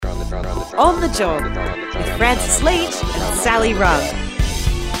On the Job with Francis Leach and Sally Rugg.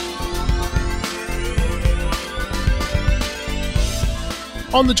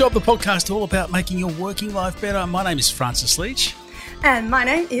 On the Job, the podcast all about making your working life better. My name is Francis Leach. And my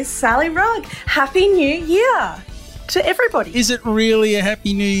name is Sally Rugg. Happy New Year to everybody. Is it really a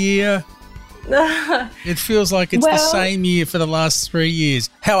Happy New Year? It feels like it's the same year for the last 3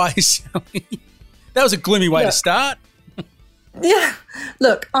 years. How are you, Sally? That was a gloomy way to start. Yeah.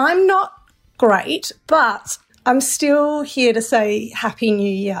 Look, I'm not great, but I'm still here to say Happy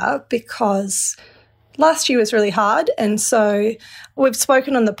New Year because last year was really hard. And so we've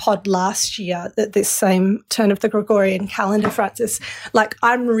spoken on the pod last year at this same turn of the Gregorian calendar, Francis. Like,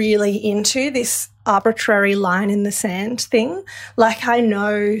 I'm really into this arbitrary line in the sand thing. Like, I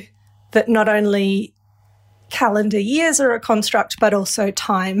know that not only calendar years are a construct, but also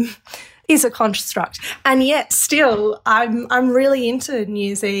time is a construct. And yet still I'm really into New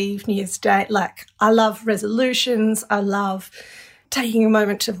Year's Eve, New Year's Day. Like, I love resolutions. I love taking a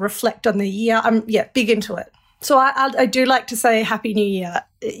moment to reflect on the year. I'm big into it. So I do like to say Happy New Year,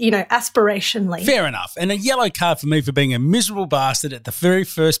 aspirationally. Fair enough. And a yellow card for me for being a miserable bastard at the very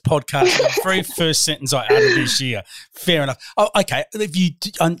first podcast, the very first sentence I uttered this year. Fair enough. Oh, okay. If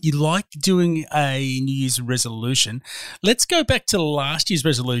you like doing a New Year's resolution, let's go back to last year's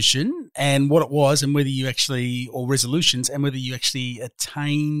resolution and what it was and whether you actually, or resolutions, and whether you actually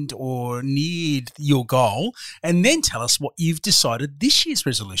attained or neared your goal, and then tell us what you've decided this year's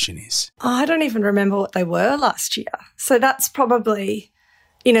resolution is. I don't even remember what they were last year. So that's probably,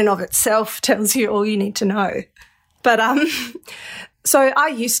 in and of itself, tells you all you need to know. But so I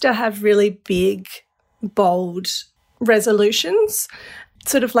used to have really big, bold resolutions,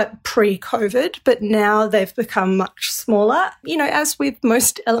 sort of like pre-COVID, but now they've become much smaller, as with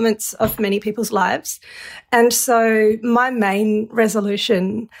most elements of many people's lives. And so my main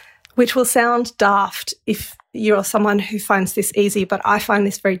resolution, which will sound daft if you're someone who finds this easy, but I find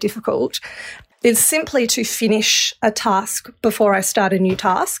this very difficult, is simply to finish a task before I start a new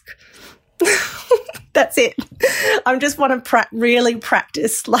task. That's it. I just want to really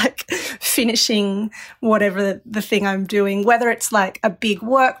practice, like, finishing whatever the thing I'm doing, whether it's like a big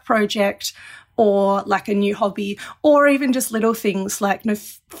work project or like a new hobby, or even just little things like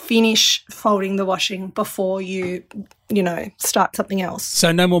finish folding the washing before you start something else.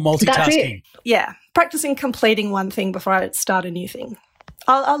 So no more multitasking. That's it. Yeah, practicing completing one thing before I start a new thing.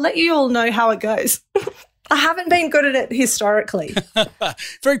 I'll let you all know how it goes. I haven't been good at it historically.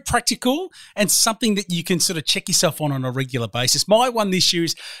 Very practical and something that you can sort of check yourself on a regular basis. My one this year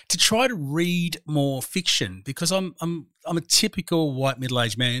is to try to read more fiction because I'm a typical white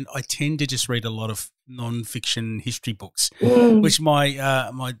middle-aged man. I tend to just read a lot of non-fiction history books, which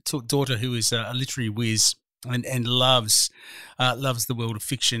my daughter, who is a literary whiz, and loves the world of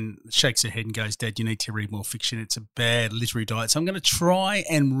fiction, shakes her head and goes, "Dad, you need to read more fiction. It's a bad literary diet." So I'm going to try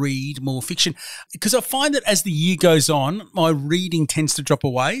and read more fiction because I find that as the year goes on, my reading tends to drop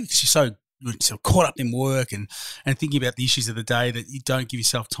away because you're so caught up in work and thinking about the issues of the day that you don't give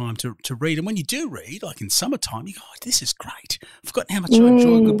yourself time to read. And when you do read, like in summertime, you go, "Oh, this is great. I've forgotten how much I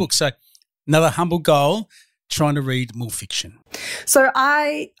enjoy a good book." So another humble goal, trying to read more fiction. So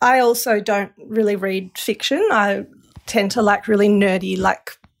I also don't really read fiction. I tend to like really nerdy,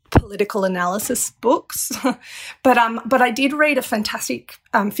 like political analysis books. But I did read a fantastic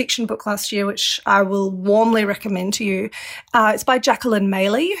fiction book last year, which I will warmly recommend to you. It's by Jacqueline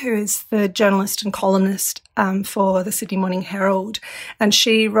Maley, who is the journalist and columnist for the Sydney Morning Herald. And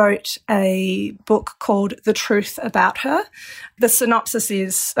she wrote a book called The Truth About Her. The synopsis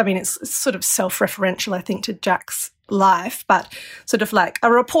is, it's sort of self-referential, I think, to Jack's life, but sort of like a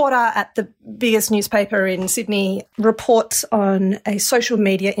reporter at the biggest newspaper in Sydney reports on a social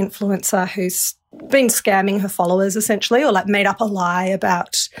media influencer who's been scamming her followers essentially, or like made up a lie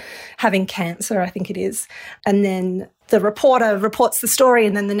about having cancer, I think it is. And then the reporter reports the story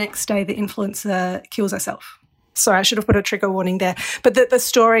and then the next day the influencer kills herself. Sorry, I should have put a trigger warning there. But the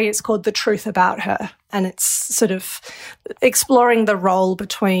story is called The Truth About Her, and it's sort of exploring the role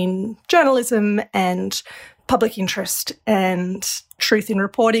between journalism and public interest and truth in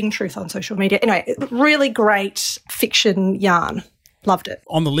reporting, truth on social media. Anyway, really great fiction yarn. Loved it.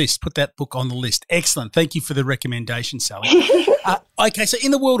 On the list. Put that book on the list. Excellent. Thank you for the recommendation, Sally. Okay, so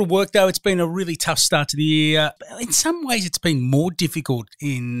in the world of work, though, it's been a really tough start to the year. In some ways, it's been more difficult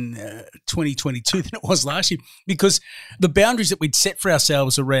in 2022 than it was last year because the boundaries that we'd set for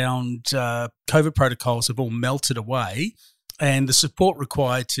ourselves around COVID protocols have all melted away. and the support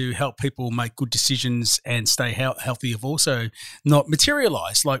required to help people make good decisions and stay healthy have also not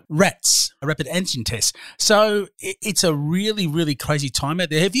materialised, like RATs, rapid antigen tests. So it's a really, really crazy time out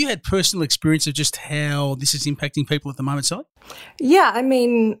there. Have you had personal experience of just how this is impacting people at the moment, Si? Yeah, I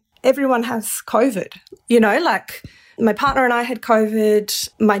mean, everyone has COVID, like my partner and I had COVID,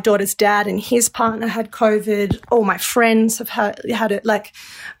 my daughter's dad and his partner had COVID, all my friends have had it like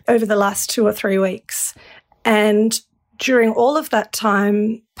over the last 2 or 3 weeks. And during all of that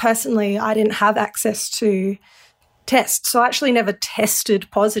time, personally, I didn't have access to tests. So I actually never tested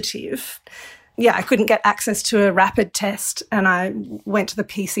positive. Yeah, I couldn't get access to a rapid test and I went to the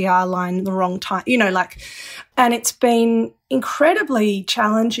PCR line the wrong time, and it's been incredibly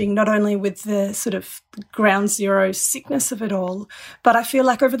challenging, not only with the sort of ground zero sickness of it all, but I feel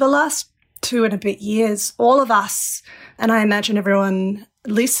like over the last 2 and a bit years, all of us, and I imagine everyone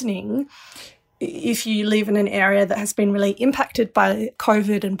listening, if you live in an area that has been really impacted by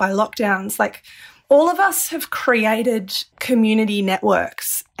COVID and by lockdowns, like all of us have created community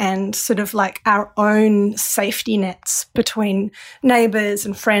networks and sort of like our own safety nets between neighbours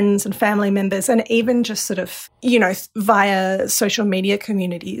and friends and family members, and even just sort of, via social media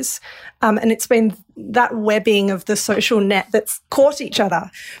communities. And it's been that webbing of the social net that's caught each other.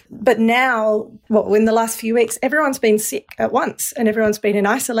 But now, in the last few weeks, everyone's been sick at once and everyone's been in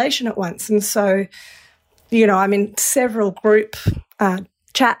isolation at once. And so, I'm in several group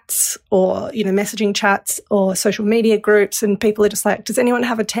chats or, messaging chats or social media groups, and people are just like, does anyone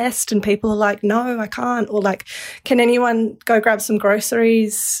have a test? And people are like, no, I can't. Or like, can anyone go grab some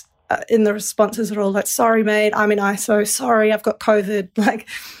groceries? In the responses are all like, sorry, mate, I'm in ISO. Sorry, I've got COVID. Like,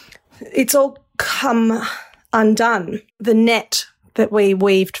 it's all come undone. The net that we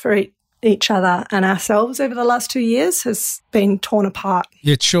weaved for each other and ourselves over the last 2 years has been torn apart.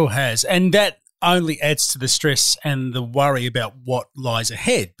 Yeah, it sure has. And that only adds to the stress and the worry about what lies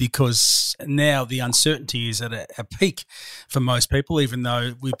ahead, because now the uncertainty is at a peak for most people, even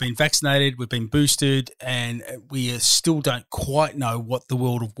though we've been vaccinated, we've been boosted, and we still don't quite know what the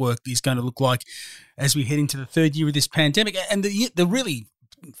world of work is going to look like as we head into the third year of this pandemic. And the really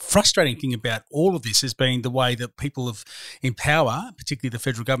frustrating thing about all of this has been the way that people in power, particularly the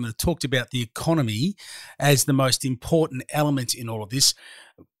federal government, have talked about the economy as the most important element in all of this,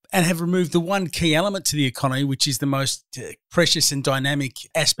 and have removed the one key element to the economy, which is the most precious and dynamic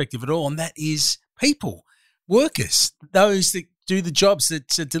aspect of it all, and that is people, workers, those that do the jobs that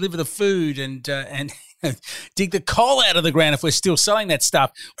deliver the food and dig the coal out of the ground if we're still selling that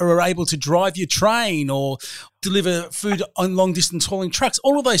stuff, or are able to drive your train or deliver food on long-distance hauling trucks.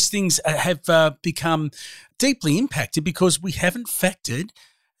 All of those things have become deeply impacted because we haven't factored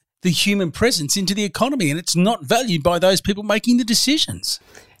the human presence into the economy, and it's not valued by those people making the decisions.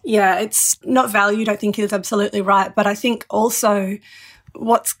 Yeah, it's not valued, I think is absolutely right. But I think also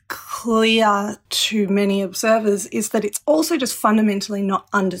what's clear to many observers is that it's also just fundamentally not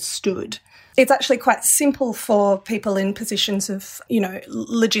understood. It's actually quite simple for people in positions of,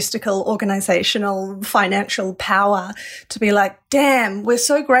 logistical, organisational, financial power to be like, damn, we're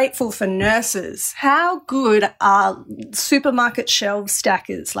so grateful for nurses. How good are supermarket shelf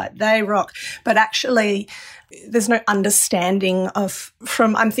stackers? Like, they rock. But actually, there's no understanding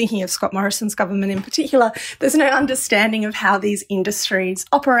I'm thinking of Scott Morrison's government in particular, there's no understanding of how these industries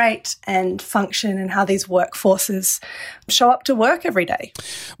operate and function and how these workforces show up to work every day.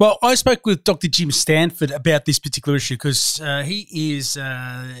 Well, I spoke with Dr. Jim Stanford about this particular issue because he is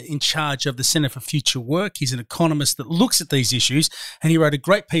in charge of the Centre for Future Work. He's an economist that looks at these issues, and he wrote a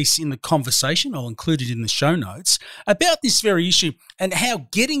great piece in The Conversation, I'll include it in the show notes, about this very issue and how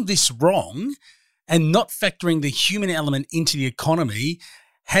getting this wrong and not factoring the human element into the economy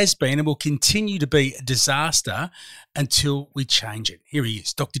has been and will continue to be a disaster until we change it. Here he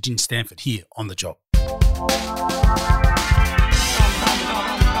is, Dr. Jim Stanford, here on The Job.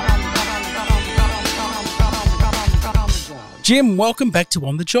 Jim, welcome back to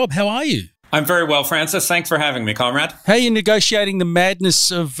On The Job. How are you? I'm very well, Francis. Thanks for having me, comrade. How are you negotiating the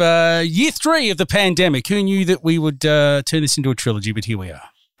madness of year 3 of the pandemic? Who knew that we would turn this into a trilogy, but here we are.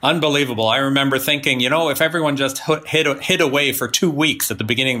 Unbelievable. I remember thinking, if everyone just hid away for 2 weeks at the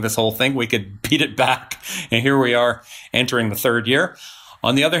beginning of this whole thing, we could beat it back. And here we are entering the third year.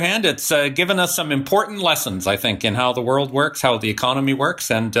 On the other hand, it's given us some important lessons, I think, in how the world works, how the economy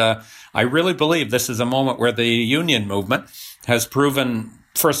works. And I really believe this is a moment where the union movement has proven,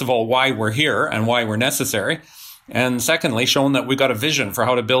 first of all, why we're here and why we're necessary. And secondly, shown that we've got a vision for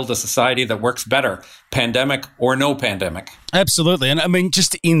how to build a society that works better, pandemic or no pandemic. Absolutely. And I mean,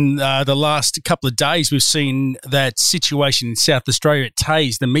 just in the last couple of days, we've seen that situation in South Australia at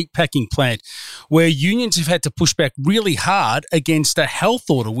Tays, the meatpacking plant, where unions have had to push back really hard against a health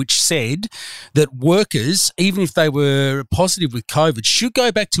order which said that workers, even if they were positive with COVID, should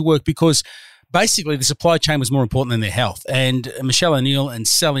go back to work because basically the supply chain was more important than their health. And Michelle O'Neill and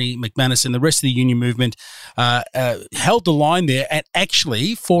Sally McManus and the rest of the union movement held the line there and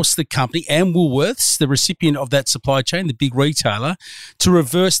actually forced the company and Woolworths, the recipient of that supply chain, the big retailer, to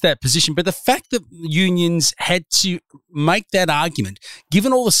reverse that position. But the fact that unions had to make that argument,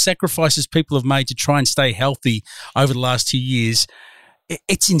 given all the sacrifices people have made to try and stay healthy over the last 2 years,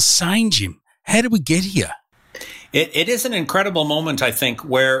 it's insane, Jim. How did we get here? It is an incredible moment, I think,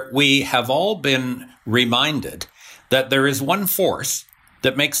 where we have all been reminded that there is one force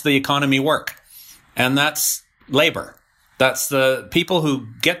that makes the economy work, and that's labor. That's the people who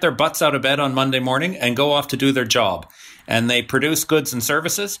get their butts out of bed on Monday morning and go off to do their job. And they produce goods and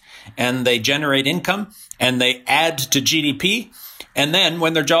services, and they generate income, and they add to GDP. And then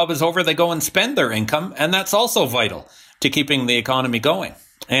when their job is over, they go and spend their income, and that's also vital to keeping the economy going.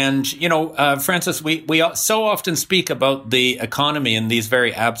 And, you know, Francis, we so often speak about the economy in these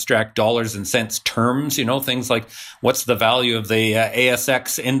very abstract dollars and cents terms, you know, things like what's the value of the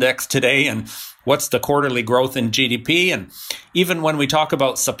ASX index today and what's the quarterly growth in GDP. And even when we talk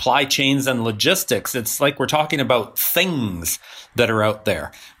about supply chains and logistics, it's like we're talking about things that are out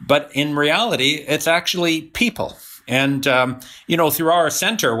there. But in reality, it's actually people. And, you know, through our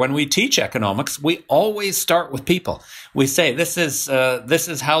center, when we teach economics, we always start with people. We say this is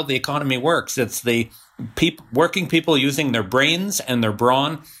how the economy works. It's the working people using their brains and their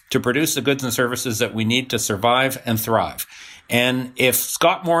brawn to produce the goods and services that we need to survive and thrive. And if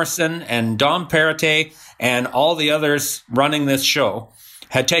Scott Morrison and Dom Perrottet and all the others running this show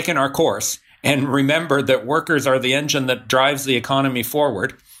had taken our course and remembered that workers are the engine that drives the economy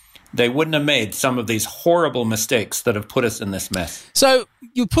forward, they wouldn't have made some of these horrible mistakes that have put us in this mess. So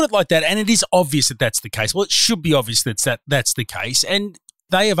you put it like that, and it is obvious that that's the case. Well, it should be obvious that's the case. And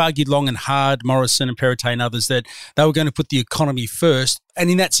they have argued long and hard, Morrison and Perrottet and others, that they were going to put the economy first, and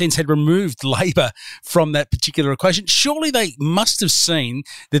in that sense had removed labour from that particular equation. Surely they must have seen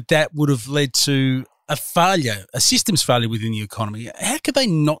that that would have led to a failure, a systems failure within the economy. How could they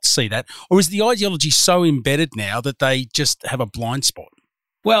not see that? Or is the ideology so embedded now that they just have a blind spot?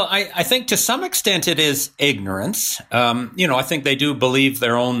 Well, I think to some extent it is ignorance. You know, I think they do believe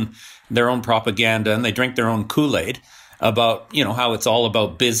their own propaganda and they drink their own Kool-Aid about, you know, how it's all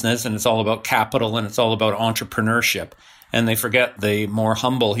about business and it's all about capital and it's all about entrepreneurship. And they forget the more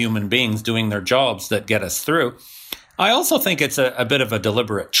humble human beings doing their jobs that get us through. I also think it's a bit of a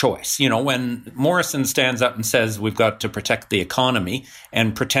deliberate choice. You know, when Morrison stands up and says we've got to protect the economy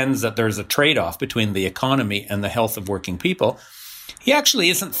and pretends that there's a trade-off between the economy and the health of working people, he actually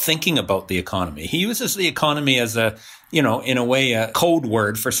isn't thinking about the economy. He uses the economy as a, you know, in a way, a code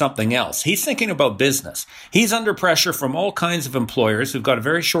word for something else. He's thinking about business. He's under pressure from all kinds of employers who've got a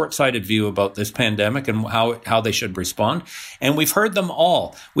very short-sighted view about this pandemic and how they should respond. And we've heard them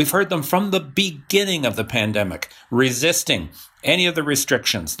all. We've heard them from the beginning of the pandemic, resisting any of the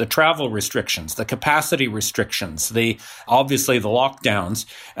restrictions, the travel restrictions, the capacity restrictions, obviously the lockdowns,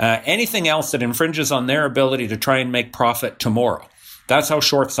 anything else that infringes on their ability to try and make profit tomorrow. That's how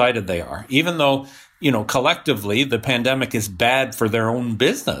short-sighted they are. Even though, you know, collectively the pandemic is bad for their own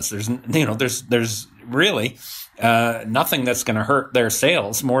business. There's really nothing that's going to hurt their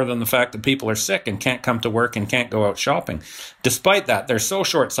sales more than the fact that people are sick and can't come to work and can't go out shopping. Despite that, they're so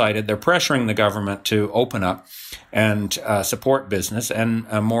short-sighted. They're pressuring the government to open up and support business. And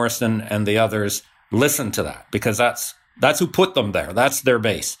Morrison and the others listen to that because that's who put them there. That's their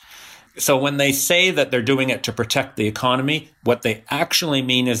base. So when they say that they're doing it to protect the economy, what they actually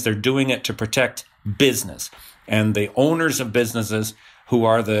mean is they're doing it to protect business and the owners of businesses who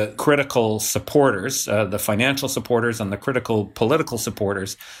are the critical supporters, the financial supporters and the critical political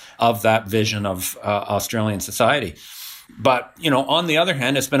supporters of that vision of Australian society. But, you know, on the other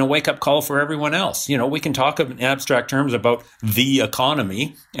hand, it's been a wake-up call for everyone else. You know, we can talk in abstract terms about the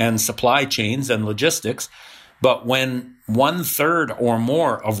economy and supply chains and logistics, but when 1/3 or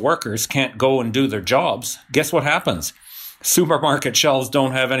more of workers can't go and do their jobs, guess what happens? Supermarket shelves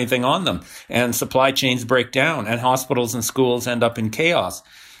don't have anything on them, and supply chains break down, and hospitals and schools end up in chaos.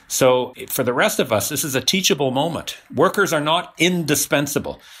 So for the rest of us, this is a teachable moment. Workers are not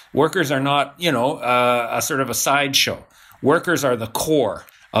indispensable. Workers are not, you know, a sort of a sideshow. Workers are the core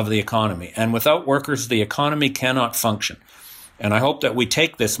of the economy, and without workers, the economy cannot function. And I hope that we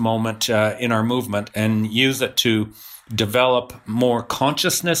take this moment in our movement and use it to develop more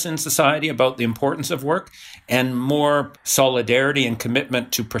consciousness in society about the importance of work and more solidarity and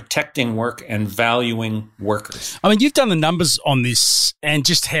commitment to protecting work and valuing workers. I mean, you've done the numbers on this and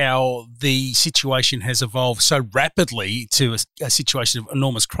just how the situation has evolved so rapidly to a situation of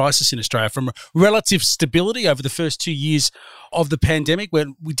enormous crisis in Australia, from relative stability over the first 2 years of the pandemic, where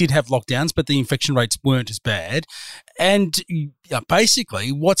we did have lockdowns, but the infection rates weren't as bad. And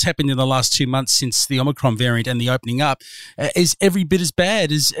basically, what's happened in the last 2 months since the Omicron variant and the opening up is every bit as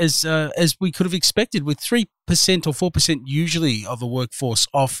bad as we could have expected, with 3% or 4% usually of the workforce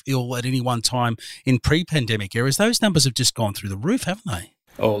off ill at any one time in pre-pandemic eras. Those numbers have just gone through the roof, haven't they?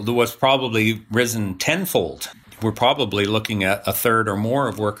 Oh, there was probably risen tenfold. We're probably looking at a third or more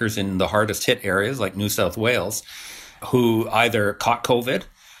of workers in the hardest hit areas like New South Wales who either caught COVID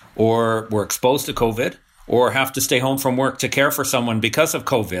or were exposed to COVID or have to stay home from work to care for someone because of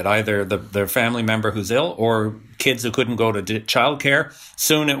COVID, either their family member who's ill or kids who couldn't go to childcare.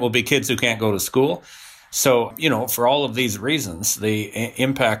 Soon it will be kids who can't go to school. So, for all of these reasons, the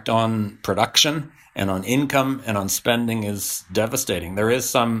impact on production and on income and on spending is devastating. There is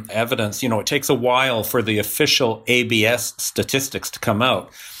some evidence, it takes a while for the official ABS statistics to come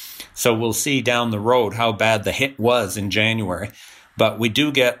out. So we'll see down the road how bad the hit was in January. But we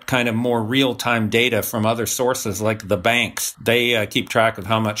do get kind of more real-time data from other sources like the banks. They keep track of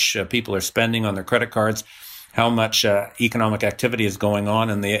how much people are spending on their credit cards, how much economic activity is going on.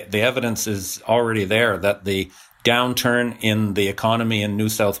 And the evidence is already there that the downturn in the economy in New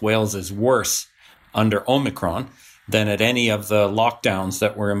South Wales is worse under Omicron than at any of the lockdowns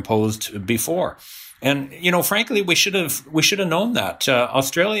that were imposed before. And, frankly, we should have known that.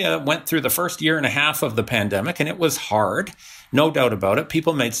 Australia went through the first year and a half of the pandemic, and it was hard, no doubt about it.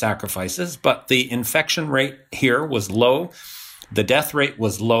 People made sacrifices, but the infection rate here was low. The death rate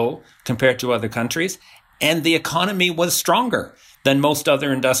was low compared to other countries, and the economy was stronger than most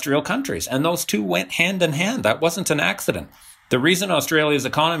other industrial countries. And those two went hand in hand. That wasn't an accident. The reason Australia's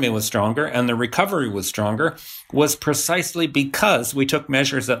economy was stronger and the recovery was stronger was precisely because we took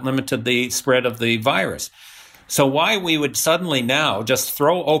measures that limited the spread of the virus. So why we would suddenly now just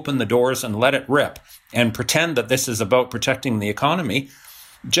throw open the doors and let it rip and pretend that this is about protecting the economy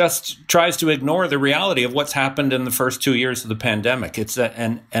just tries to ignore the reality of what's happened in the first 2 years of the pandemic. It's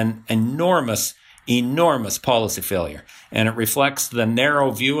an enormous policy failure, and it reflects the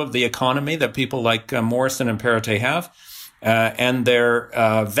narrow view of the economy that people like Morrison and Perrottet have. And their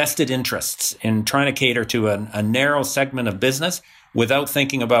vested interests in trying to cater to a narrow segment of business without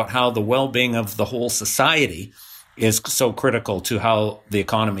thinking about how the well-being of the whole society is so critical to how the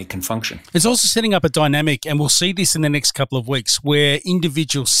economy can function. It's also setting up a dynamic, and we'll see this in the next couple of weeks, where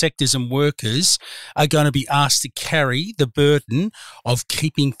individual sectors and workers are going to be asked to carry the burden of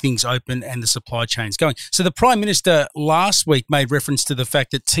keeping things open and the supply chains going. So the Prime Minister last week made reference to the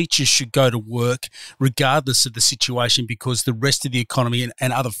fact that teachers should go to work regardless of the situation because the rest of the economy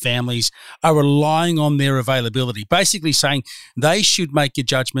and other families are relying on their availability, basically saying they should make a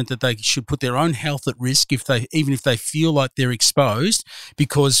judgment that they should put their own health at risk even if they feel like they're exposed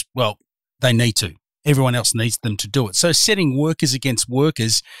because, well, they need to. Everyone else needs them to do it. So setting workers against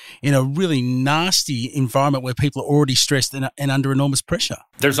workers in a really nasty environment where people are already stressed and under enormous pressure.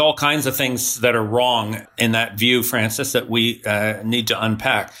 There's all kinds of things that are wrong in that view, Francis, that we need to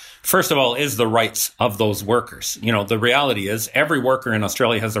unpack. First of all, is the rights of those workers. The reality is every worker in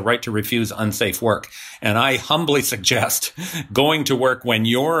Australia has the right to refuse unsafe work. And I humbly suggest going to work when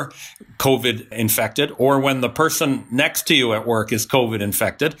you're COVID infected or when the person next to you at work is COVID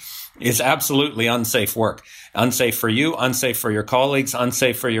infected is absolutely unsafe work. Unsafe for you, unsafe for your colleagues,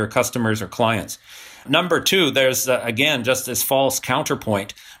 unsafe for your customers or clients. Number two, there's, again, just this false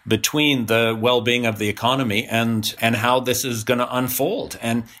counterpoint between the well-being of the economy and how this is going to unfold.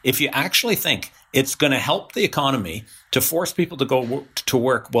 And if you actually think it's going to help the economy to force people to go to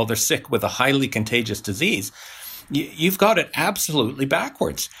work while they're sick with a highly contagious disease, you've got it absolutely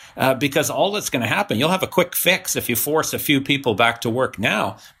backwards because all that's going to happen, you'll have a quick fix if you force a few people back to work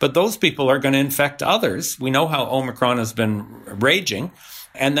now, but those people are going to infect others. We know how Omicron has been raging.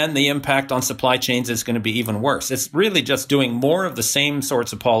 And then the impact on supply chains is going to be even worse. It's really just doing more of the same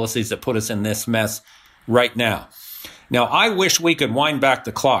sorts of policies that put us in this mess right now. Now, I wish we could wind back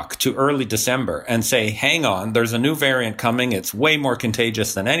the clock to early December and say, hang on, there's a new variant coming. It's way more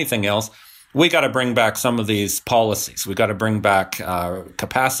contagious than anything else. We got to bring back some of these policies. We got to bring back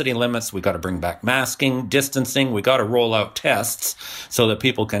capacity limits. We got to bring back masking, distancing. We got to roll out tests so that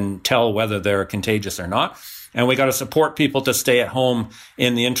people can tell whether they're contagious or not. And we got to support people to stay at home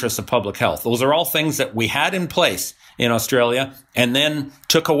in the interest of public health. Those are all things that we had in place in Australia and then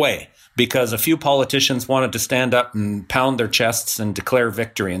took away because a few politicians wanted to stand up and pound their chests and declare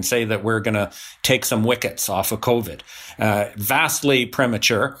victory and say that we're going to take some wickets off of COVID. Vastly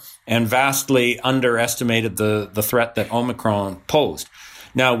premature and vastly underestimated the threat that Omicron posed.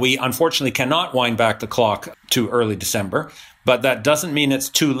 Now, we unfortunately cannot wind back the clock to early December, but that doesn't mean it's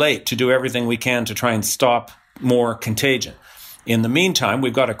too late to do everything we can to try and stop more contagion. In the meantime,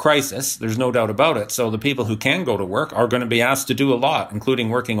 we've got a crisis. There's no doubt about it. So the people who can go to work are going to be asked to do a lot, including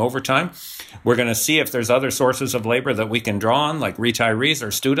working overtime. We're going to see if there's other sources of labor that we can draw on, like retirees or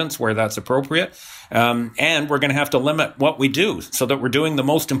students, where that's appropriate. And we're going to have to limit what we do so that we're doing the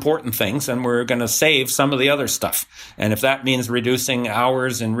most important things and we're going to save some of the other stuff. And if that means reducing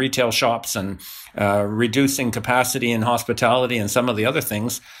hours in retail shops and reducing capacity in hospitality and some of the other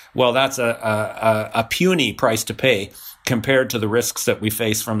things, well, that's a puny price to pay compared to the risks that we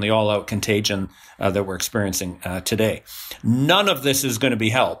face from the all-out contagion that we're experiencing today. None of this is going to be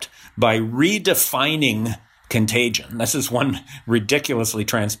helped by redefining contagion. This is one ridiculously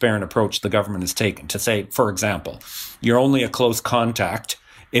transparent approach the government has taken to say, for example, you're only a close contact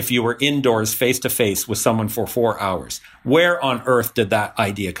if you were indoors face-to-face with someone for 4 hours. Where on earth did that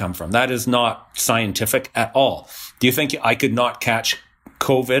idea come from? That is not scientific at all. Do you think I could not catch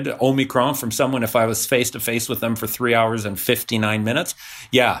COVID, Omicron, from someone if I was face-to-face with them for 3 hours and 59 minutes?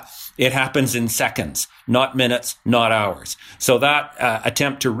 Yeah, it happens in seconds, not minutes, not hours. So that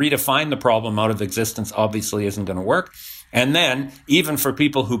attempt to redefine the problem out of existence obviously isn't going to work. And then, even for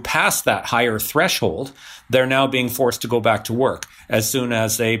people who pass that higher threshold, they're now being forced to go back to work as soon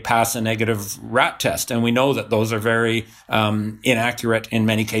as they pass a negative RAT test. And we know that those are very inaccurate in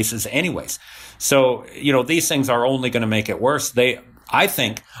many cases anyways. So, these things are only going to make it worse. They, I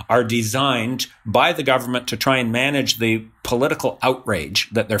think, are designed by the government to try and manage the political outrage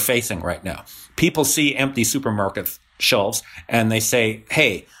that they're facing right now. People see empty supermarket shelves and they say,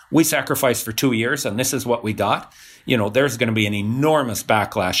 hey, we sacrificed for 2 years and this is what we got. There's going to be an enormous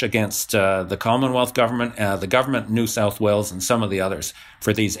backlash against the Commonwealth government, the government in New South Wales and some of the others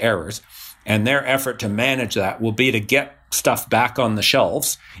for these errors. And their effort to manage that will be to get stuff back on the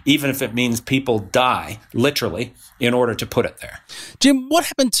shelves, even if it means people die, literally, in order to put it there. Jim, what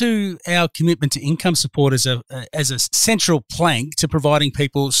happened to our commitment to income support as a central plank to providing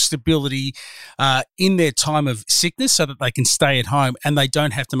people stability in their time of sickness so that they can stay at home and they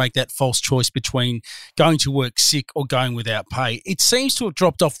don't have to make that false choice between going to work sick or going without pay? It seems to have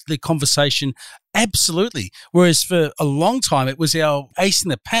dropped off the conversation absolutely. Whereas for a long time, it was our ace in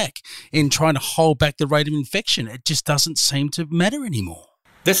the pack in trying to hold back the rate of infection. It just doesn't seem to matter anymore.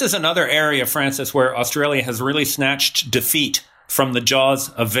 This is another area, Francis, where Australia has really snatched defeat from the jaws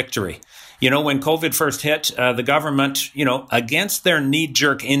of victory. When COVID first hit, the government, against their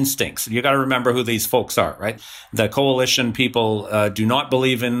knee-jerk instincts, you got to remember who these folks are, right? The coalition people do not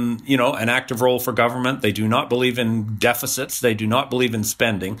believe in, an active role for government. They do not believe in deficits. They do not believe in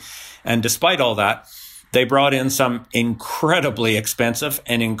spending. And despite all that, they brought in some incredibly expensive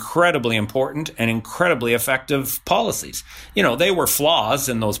and incredibly important and incredibly effective policies. They were flaws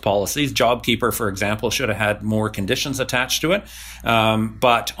in those policies. JobKeeper, for example, should have had more conditions attached to it.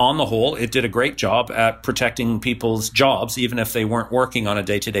 But on the whole, it did a great job at protecting people's jobs, even if they weren't working on a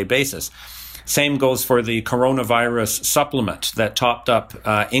day-to-day basis. Same goes for the coronavirus supplement that topped up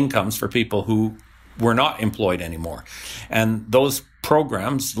incomes for people who were not employed anymore. And those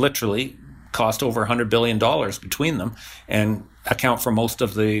programs literally cost over $100 billion between them and account for most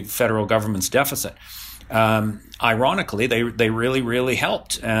of the federal government's deficit. Ironically, they really, really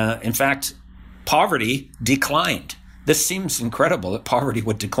helped. In fact, poverty declined. This seems incredible that poverty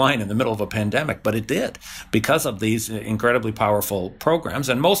would decline in the middle of a pandemic, but it did because of these incredibly powerful programs.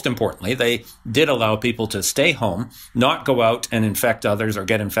 And most importantly, they did allow people to stay home, not go out and infect others or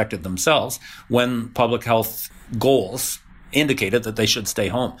get infected themselves when public health goals indicated that they should stay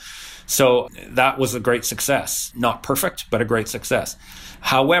home. So that was a great success. Not perfect, but a great success.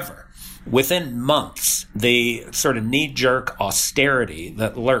 However, within months, the sort of knee-jerk austerity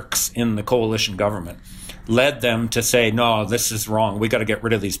that lurks in the coalition government led them to say, no, this is wrong. We got to get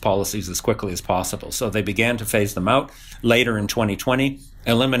rid of these policies as quickly as possible. So they began to phase them out later in 2020,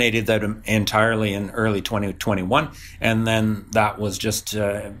 eliminated them entirely in early 2021. And then that was just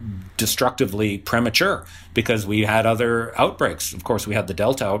destructively premature because we had other outbreaks. Of course, we had the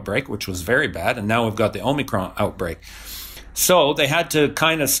Delta outbreak, which was very bad. And now we've got the Omicron outbreak. So they had to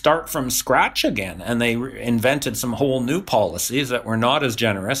kind of start from scratch again, and they invented some whole new policies that were not as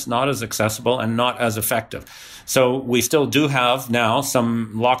generous, not as accessible, and not as effective. So we still do have now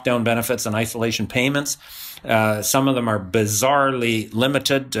some lockdown benefits and isolation payments. Some of them are bizarrely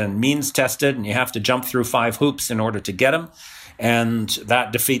limited and means tested, and you have to jump through 5 hoops in order to get them. And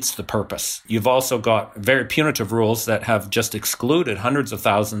that defeats the purpose. You've also got very punitive rules that have just excluded hundreds of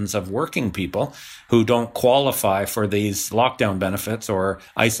thousands of working people who don't qualify for these lockdown benefits or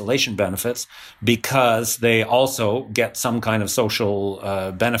isolation benefits because they also get some kind of social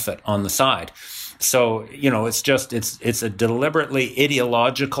benefit on the side. So, it's a deliberately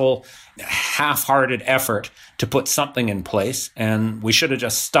ideological, half-hearted effort to put something in place, and we should have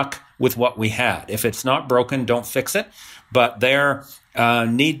just stuck with what we had. If it's not broken, don't fix it. But their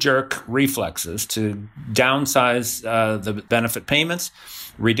knee-jerk reflexes to downsize the benefit payments,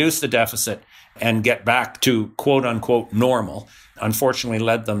 reduce the deficit, and get back to quote-unquote normal, unfortunately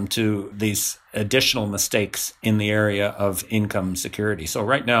led them to these additional mistakes in the area of income security. So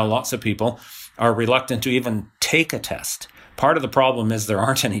right now, lots of people are reluctant to even take a test. Part of the problem is there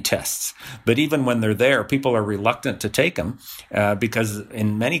aren't any tests. But even when they're there, people are reluctant to take them because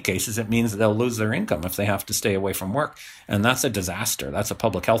in many cases, it means they'll lose their income if they have to stay away from work. And that's a disaster. That's a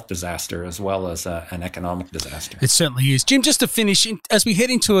public health disaster as well as an economic disaster. It certainly is. Jim, just to finish, as we head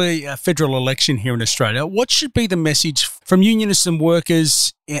into a federal election here in Australia, what should be the message from unionists and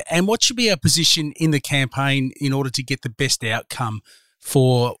workers, and what should be our position in the campaign in order to get the best outcome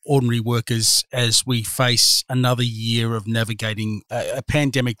for ordinary workers as we face another year of navigating a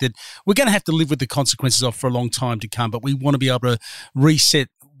pandemic that we're going to have to live with the consequences of for a long time to come, but we want to be able to reset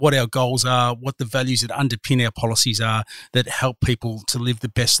what our goals are, what the values that underpin our policies are that help people to live the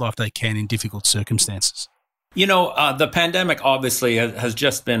best life they can in difficult circumstances? The pandemic obviously has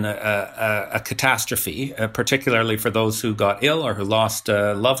just been a catastrophe, particularly for those who got ill or who lost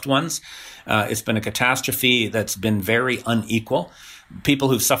loved ones. It's been a catastrophe that's been very unequal. People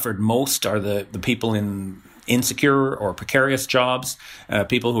who've suffered most are the people in insecure or precarious jobs,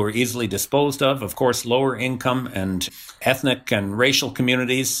 people who are easily disposed of course, lower income and ethnic and racial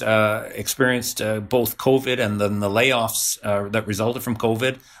communities experienced both COVID and then the layoffs that resulted from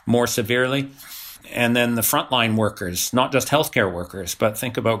COVID more severely. And then the frontline workers, not just healthcare workers, but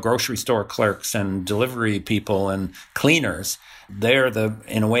think about grocery store clerks and delivery people and cleaners. They're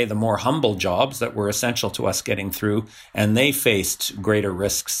in a way, the more humble jobs that were essential to us getting through. And they faced greater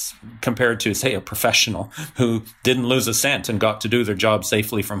risks compared to, say, a professional who didn't lose a cent and got to do their job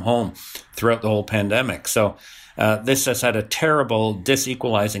safely from home throughout the whole pandemic. So this has had a terrible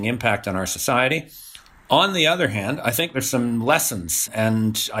disequalizing impact on our society. On the other hand, I think there's some lessons,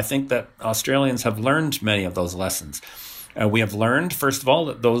 and I think that Australians have learned many of those lessons. We have learned, first of all,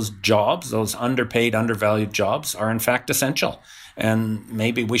 that those jobs, those underpaid, undervalued jobs, are in fact essential. And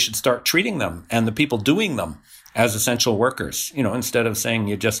maybe we should start treating them and the people doing them as essential workers. Instead of saying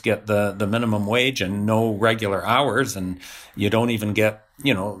you just get the minimum wage and no regular hours and you don't even get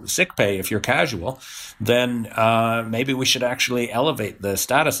sick pay if you're casual, then maybe we should actually elevate the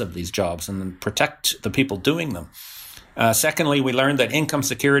status of these jobs and protect the people doing them. Secondly, we learned that income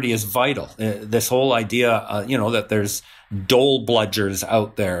security is vital. This whole idea, that there's dole bludgers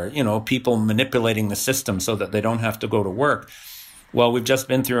out there, people manipulating the system so that they don't have to go to work. Well, we've just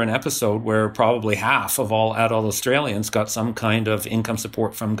been through an episode where probably half of all adult Australians got some kind of income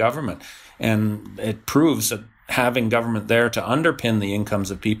support from government. And it proves that having government there to underpin the incomes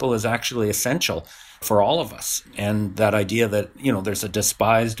of people is actually essential for all of us. And that idea that, there's a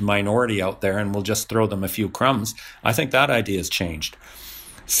despised minority out there and we'll just throw them a few crumbs, I think that idea has changed.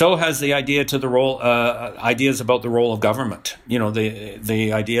 So has the idea to the role, ideas about the role of government.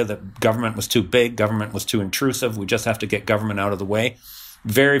 The idea that government was too big, government was too intrusive, we just have to get government out of the way.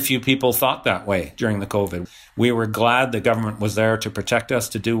 Very few people thought that way during the COVID. We were glad the government was there to protect us,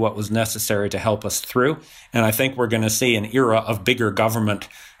 to do what was necessary to help us through. And I think we're going to see an era of bigger government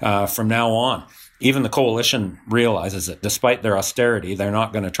from now on. Even the coalition realizes it. Despite their austerity, they're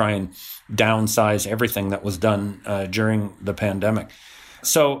not going to try and downsize everything that was done during the pandemic.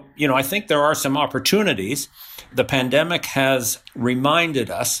 So, I think there are some opportunities. The pandemic has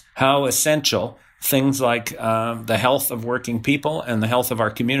reminded us how essential things like the health of working people and the health of our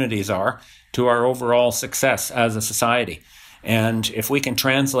communities are to our overall success as a society. And if we can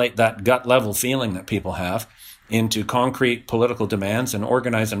translate that gut level feeling that people have into concrete political demands and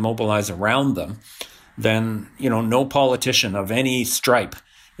organize and mobilize around them, then, no politician of any stripe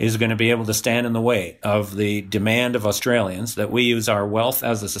is going to be able to stand in the way of the demand of Australians that we use our wealth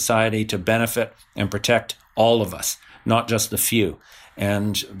as a society to benefit and protect all of us, not just the few.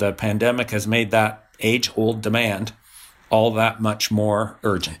 And the pandemic has made that age-old demand all that much more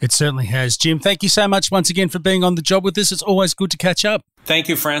urgent. It certainly has. Jim, thank you so much once again for being on The Job with us. It's always good to catch up. Thank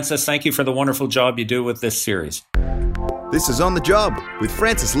you, Francis. Thank you for the wonderful job you do with this series. This is On the Job with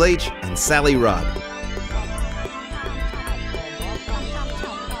Francis Leach and Sally Rudd.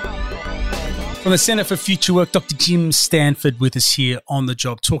 From the Centre for Future Work, Dr. Jim Stanford with us here on The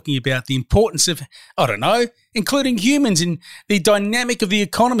Job, talking about the importance of, including humans in the dynamic of the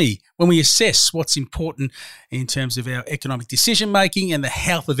economy when we assess what's important in terms of our economic decision-making and the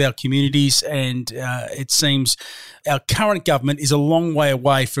health of our communities. And it seems our current government is a long way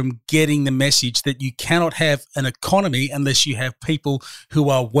away from getting the message that you cannot have an economy unless you have people who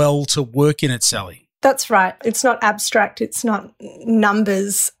are well to work in it, Sally. That's right. It's not abstract. It's not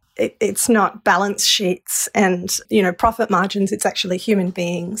numbers. It's not balance sheets and, profit margins. It's actually human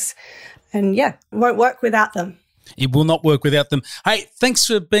beings. And it won't work without them. It will not work without them. Hey, thanks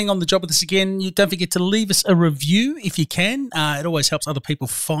for being on The Job with us again. You don't forget to leave us a review if you can. It always helps other people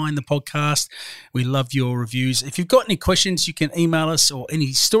find the podcast. We love your reviews. If you've got any questions, you can email us, or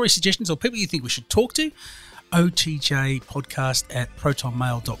any story suggestions or people you think we should talk to.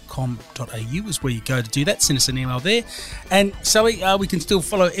 otjpodcast@protonmail.com.au is where you go to do that. Send us an email there. And Sally, we can still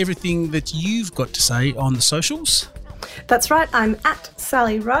follow everything that you've got to say on the socials. That's right. I'm at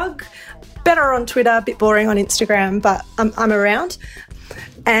Sally Rugg. Better on Twitter, a bit boring on Instagram, but I'm around.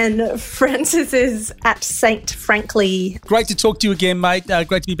 And Francis is at Saint Frankly. Great to talk to you again, mate.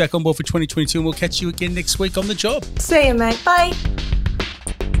 Great to be back on board for 2022, and we'll catch you again next week on The Job. See you, mate. Bye.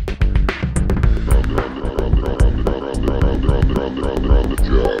 The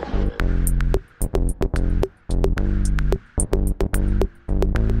Job.